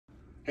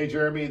Hey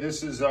Jeremy,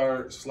 this is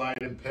our slide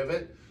and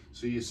pivot.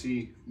 So you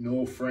see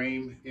no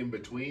frame in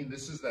between.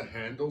 This is the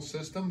handle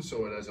system,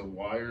 so it has a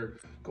wire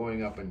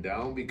going up and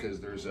down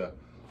because there's a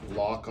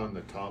lock on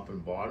the top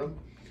and bottom.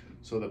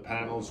 So the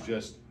panels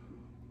just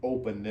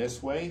open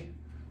this way.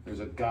 There's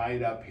a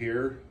guide up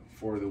here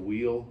for the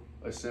wheel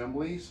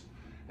assemblies,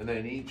 and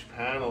then each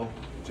panel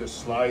just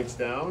slides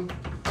down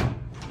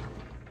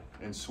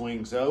and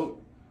swings out.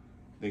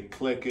 They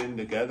click in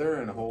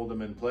together and hold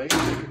them in place.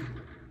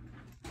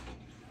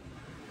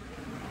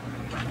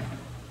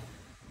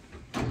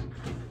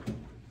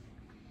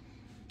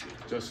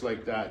 Just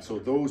like that. So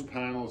those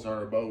panels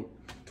are about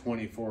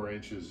 24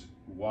 inches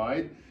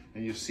wide.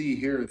 And you see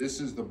here,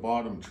 this is the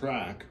bottom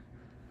track.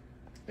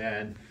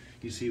 And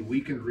you see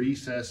we can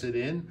recess it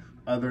in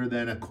other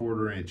than a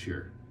 1/4 inch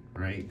here,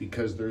 right?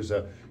 Because there's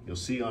a, you'll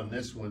see on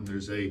this one,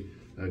 there's a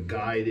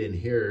guide in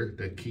here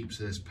that keeps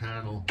this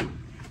panel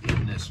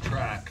in this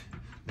track.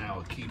 Now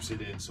it keeps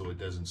it in so it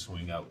doesn't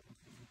swing out.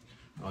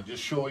 I'll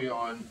just show you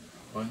on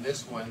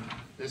this one.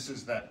 This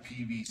is that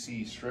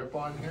PVC strip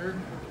on here,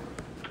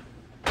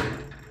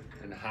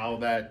 and how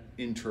that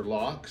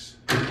interlocks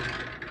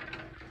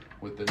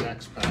with the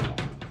next panel.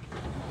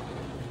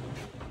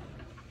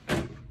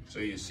 So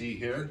you see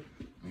here,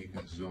 we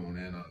can zone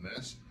in on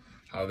this,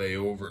 how they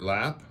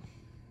overlap.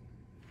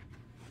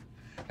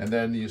 And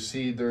then you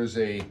see there's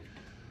a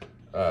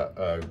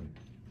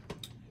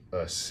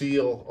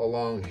seal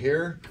along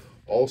here.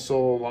 Also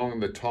along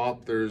the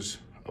top there's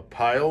a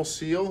pile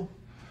seal,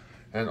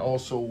 and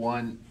also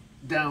one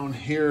down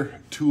here,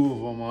 2 of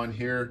them on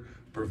here,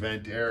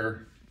 prevent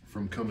air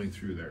from coming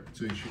through there.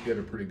 So you should get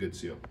a pretty good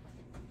seal.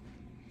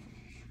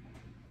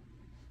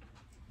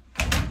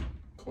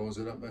 Close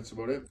it up, that's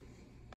about it.